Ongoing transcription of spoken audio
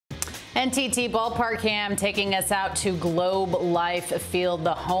NTT Ballpark Cam taking us out to Globe Life Field,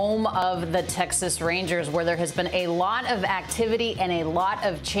 the home of the Texas Rangers, where there has been a lot of activity and a lot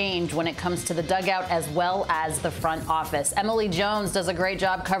of change when it comes to the dugout as well as the front office. Emily Jones does a great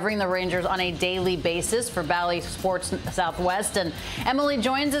job covering the Rangers on a daily basis for Bally Sports Southwest. And Emily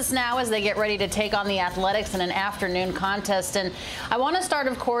joins us now as they get ready to take on the Athletics in an afternoon contest. And I want to start,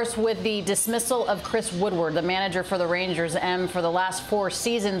 of course, with the dismissal of Chris Woodward, the manager for the Rangers, for the last 4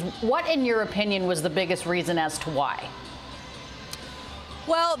 seasons. What, in your opinion, was the biggest reason as to why?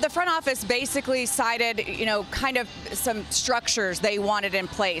 Well, the front office basically cited, kind of some structures they wanted in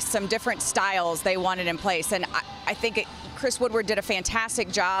place, some different styles they wanted in place. And I think Chris Woodward did a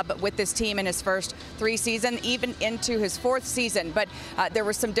fantastic job with this team in his first 3 seasons, even into his 4th season. But there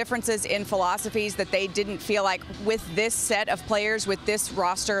were some differences in philosophies that they didn't feel like with this set of players, with this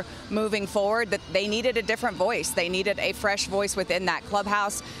roster moving forward, that they needed a different voice. They needed a fresh voice within that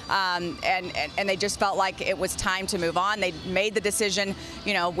clubhouse. And they just felt like it was time to move on. They made the decision,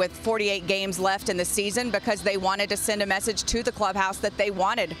 with 48 games left in the season, because they wanted to send a message to the clubhouse that they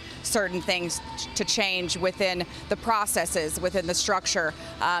wanted certain things to change within the processes, within the structure,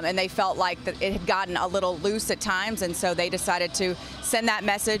 and they felt like that it had gotten a little loose at times, and so they decided to send that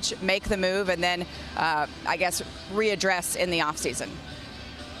message, make the move, and then I guess readdress in the offseason.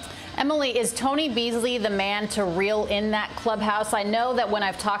 Emily, is Tony Beasley the man to reel in that clubhouse? I know that when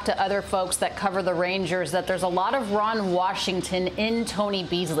I've talked to other folks that cover the Rangers, that there's a lot of Ron Washington in Tony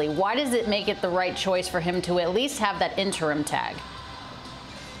Beasley. Why does it make it the right choice for him to at least have that interim tag?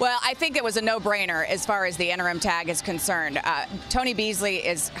 Well, I think it was a no-brainer as far as the interim tag is concerned. Tony Beasley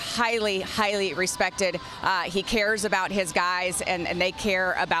is highly, highly respected. He cares about his guys, and they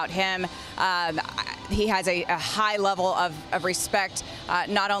care about him. He has a high level of respect,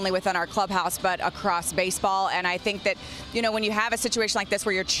 not only within our clubhouse, but across baseball. And I think that, when you have a situation like this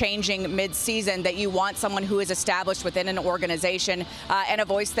where you're changing mid-season, that you want someone who is established within an organization and a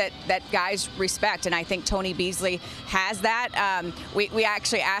voice that guys respect. And I think Tony Beasley has that. We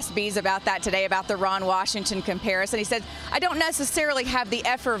actually asked Bees about that today, about the Ron Washington comparison. He said, I don't necessarily have the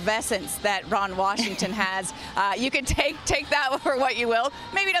effervescence that Ron Washington has. You can take that for what you will.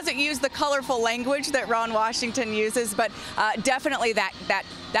 Maybe doesn't use the colorful language that Ron Washington uses, but definitely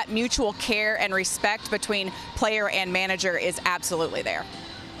that mutual care and respect between player and manager is absolutely there.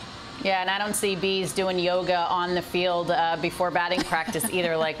 Yeah, and I don't see Bees doing yoga on the field before batting practice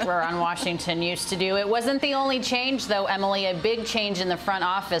either, like Ron Washington used to do. It wasn't the only change, though, Emily. A big change in the front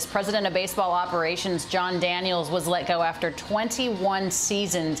office. President of Baseball Operations John Daniels was let go after 21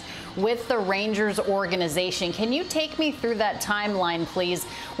 seasons with the Rangers organization. Can you take me through that timeline, please?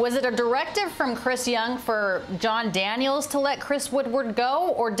 Was it a directive from Chris Young for John Daniels to let Chris Woodward go,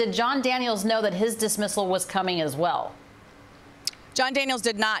 or did John Daniels know that his dismissal was coming as well? John Daniels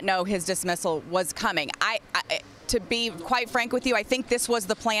did not know his dismissal was coming. To be quite frank with you, I think this was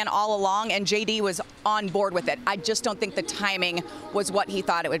the plan all along, and JD was on board with it. I just don't think the timing was what he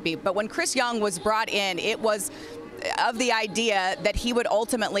thought it would be. But when Chris Young was brought in, it was of the idea that he would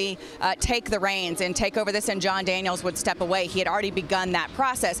ultimately take the reins and take over this, and John Daniels would step away. He had already begun that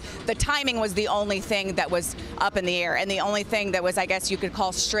process. The timing was the only thing that was up in the air, and the only thing that was, I guess you could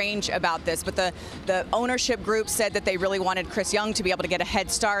call, strange about this. But the ownership group said that they really wanted Chris Young to be able to get a head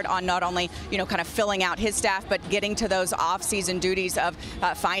start on not only, kind of filling out his staff, but getting to those off-season duties of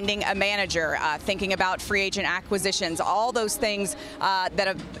finding a manager, thinking about free agent acquisitions, all those things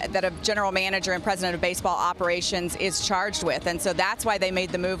that a general manager and president of baseball operations is charged with. And so that's why they made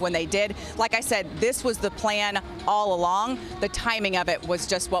the move when they did. Like I said, this was the plan all along. The timing of it was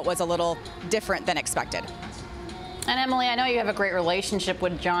just what was a little different than expected. And Emily, I know you have a great relationship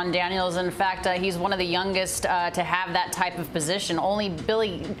with John Daniels. In fact, he's one of the youngest to have that type of position. Only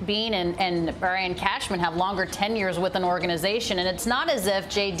Billy Beane and Brian Cashman have longer tenures with an organization. And it's not as if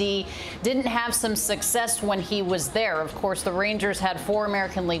JD didn't have some success when he was there. Of course, the Rangers had 4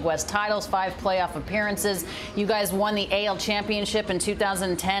 American League West titles, 5 playoff appearances. You guys won the AL championship in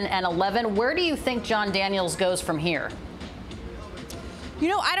 2010 and 11. Where do you think John Daniels goes from here?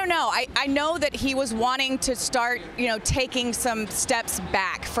 I don't know. I know that he was wanting to start, taking some steps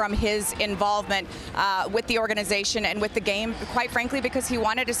back from his involvement with the organization and with the game, quite frankly, because he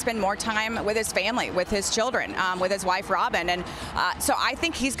wanted to spend more time with his family, with his children, with his wife, Robin. And so I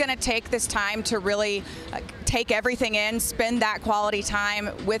think he's going to take this time to really take everything in, spend that quality time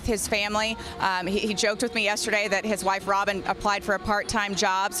with his family. He joked with me yesterday that his wife Robin applied for a part-time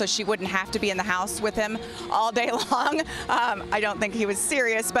job so she wouldn't have to be in the house with him all day long. I don't think he was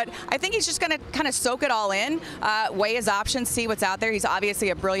serious, but I think he's just going to kind of soak it all in, weigh his options, see what's out there. He's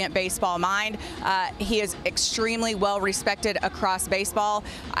obviously a brilliant baseball mind. He is extremely well respected across baseball.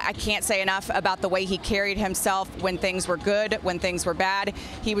 I can't say enough about the way he carried himself when things were good, when things were bad.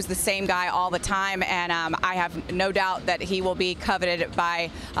 He was the same guy all the time, and I have no doubt that he will be coveted by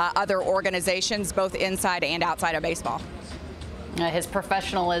other organizations, both inside and outside of baseball. His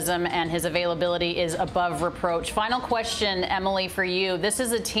professionalism and his availability is above reproach. Final question, Emily, for you. This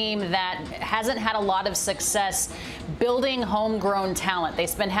is a team that hasn't had a lot of success building homegrown talent. They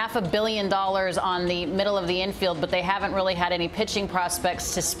spend $500 million on the middle of the infield, but they haven't really had any pitching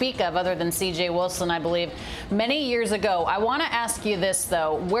prospects to speak of other than C.J. Wilson, I believe, many years ago. I want to ask you this,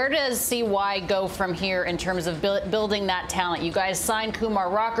 though. Where does CY go from here in terms of building that talent? You guys signed Kumar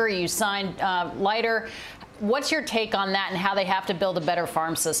Rocker, you signed Leiter. What's your take on that and how they have to build a better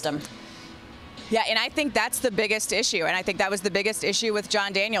farm system? Yeah, and I think that's the biggest issue, and I think that was the biggest issue with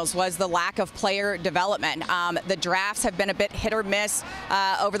John Daniels was the lack of player development. The drafts have been a bit hit or miss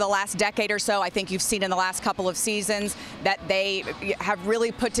over the last decade or so. I think you've seen in the last couple of seasons that they have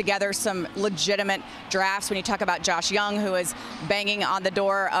really put together some legitimate drafts. When you talk about Josh Young, who is banging on the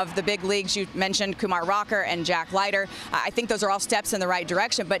door of the big leagues, you mentioned Kumar Rocker and Jack Leiter. I think those are all steps in the right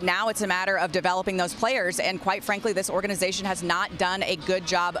direction, but now it's a matter of developing those players, and quite frankly, this organization has not done a good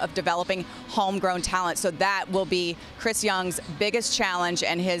job of developing homegrown talent. So that will be Chris Young's biggest challenge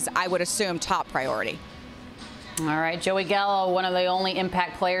and his, I would assume, top priority. All right, Joey Gallo, one of the only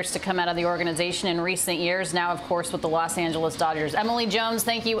impact players to come out of the organization in recent years, now, of course, with the Los Angeles Dodgers. Emily Jones,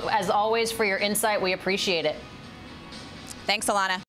 thank you, as always, for your insight. We appreciate it. Thanks, Alana.